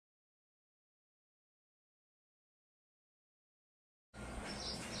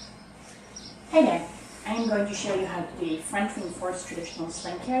Hey there, I am going to show you how to do a front reinforced traditional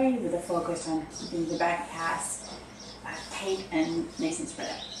sling carry with a focus on keeping the back pass tight and nice and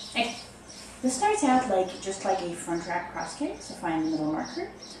spread out. Okay, this starts out just like a front wrap cross carry, so find the middle marker.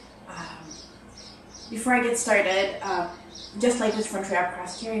 Before I get started, just like this front wrap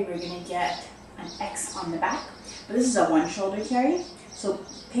cross carry, we're going to get an X on the back, but this is a one shoulder carry, so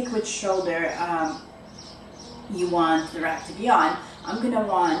pick which shoulder you want the wrap to be on. I'm going to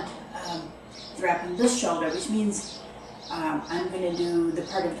want the wrap on this shoulder, which means I'm going to do the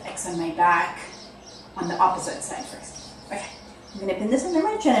part of the X on my back on the opposite side first. Okay, I'm going to pin this under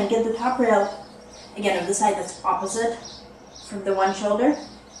my chin and get the top rail, again, of the side that's opposite from the one shoulder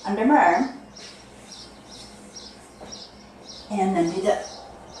under my arm. And then do the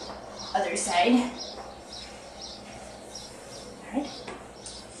other side. Alright.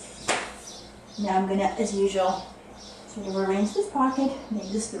 Now I'm going to, as usual, sort of arrange this pocket,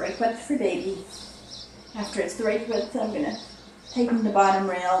 make this the right width for baby. After it's the right width, I'm going to tighten the bottom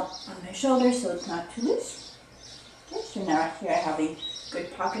rail on my shoulder so it's not too loose. Okay, so now here I have a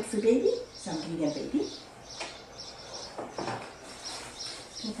good pocket for baby, so I'm going to get baby.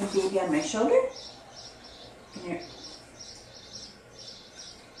 Put the baby on my shoulder. I'm going to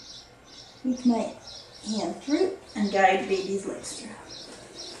reach my hand through and guide baby's legs through.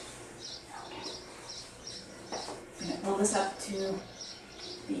 I'm going to pull this up to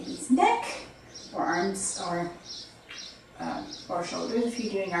baby's neck, or arms, or shoulders if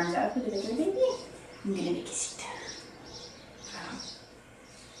you're doing arms out with a bigger baby. I'm going to make a seat.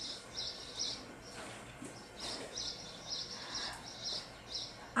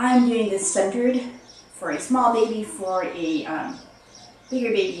 I'm doing this centered for a small baby. For a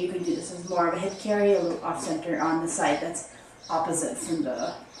bigger baby, you can do this as more of a hip carry, a little off center on the side that's opposite from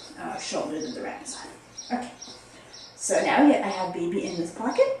the shoulder that the wrap is on. Okay. So now I have baby in this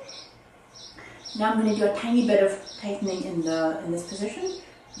pocket. Now I'm going to do a tiny bit of tightening in this position,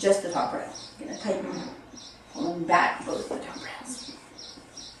 just the top rail. I'm going to tighten, pulling back both the top rails.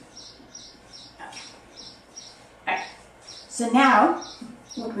 Okay. Alright. So now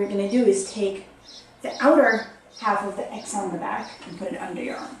what we're going to do is take the outer half of the X on the back and put it under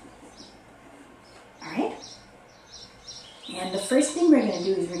your arm. Alright? And the first thing we're going to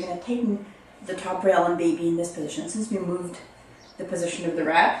do is we're going to tighten the top rail on baby in this position. Since we moved the position of the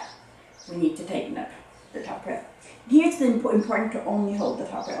wrap, we need to tighten up the top rail. Here it's important to only hold the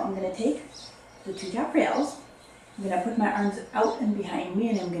top rail. I'm going to take the two top rails, I'm going to put my arms out and behind me,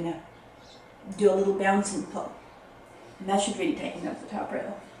 and I'm going to do a little bounce and pull. And that should really tighten up the top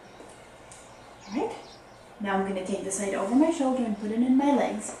rail. Alright? Now I'm going to take the side over my shoulder and put it in my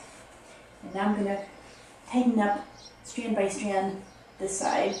legs. And now I'm going to tighten up strand by strand this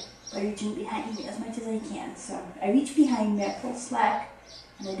side by reaching behind me as much as I can. So I reach behind me, I pull slack,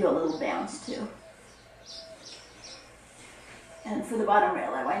 and I do a little bounce too. And for the bottom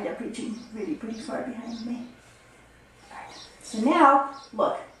rail, I wind up reaching really pretty far behind me. Alright. So now,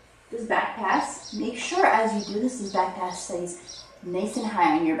 look, this back pass, make sure as you do this back pass stays nice and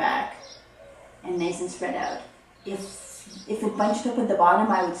high on your back and nice and spread out. If it bunched up at the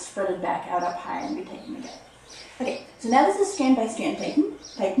bottom, I would spread it back out up high and retighten again. Okay, so now this is strand by strand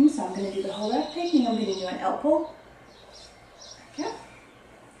tighten, so I'm going to do the whole wrap tightening. I'm going to do an L pull. Okay.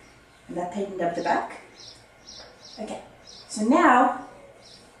 And that tightened up the back. Okay, so now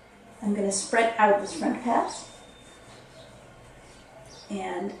I'm going to spread out this front pass.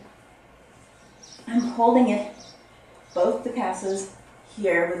 And I'm holding it, both the passes,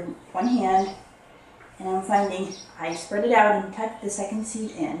 here with one hand. And I'm finding I spread it out and tuck the second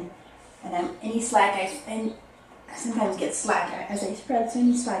seat in. And any slack I sometimes get slack as I spread, so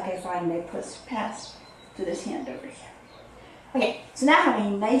any slack I find I pass to this hand over here. Okay, so now I have a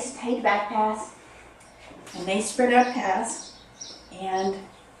nice tight back pass, a nice spread out pass, and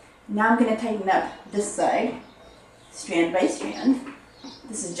now I'm going to tighten up this side, strand by strand.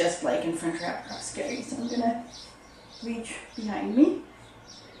 This is just like in front wrap cross carry, so I'm going to reach behind me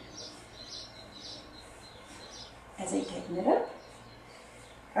as I tighten it up.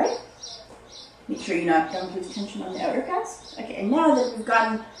 Alright? Make sure you don't lose tension on the outer pass. Okay, and now that we've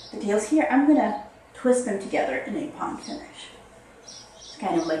gotten the tails here, I'm going to twist them together in a pond finish. It's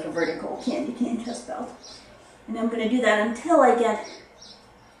kind of like a vertical candy cane chest belt. And I'm going to do that until I get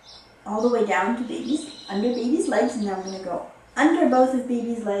all the way down to under baby's legs, and then I'm going to go under both of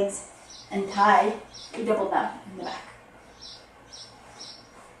baby's legs and tie a double knot in the back.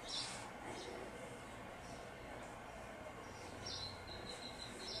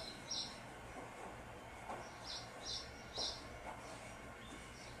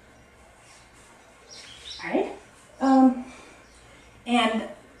 Alright, and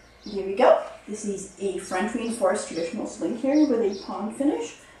here we go. This is a front reinforced traditional sling carry with a pond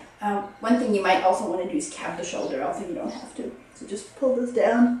finish. One thing you might also want to do is cap the shoulder, although you don't have to. So just pull this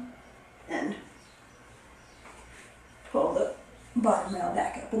down and pull the bottom rail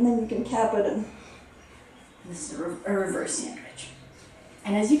back up, and then you can cap it, and this is a reverse sandwich.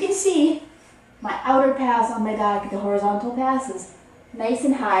 And as you can see, my outer pass on my back, the horizontal pass, is nice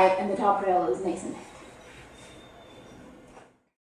and high, and the top rail is nice and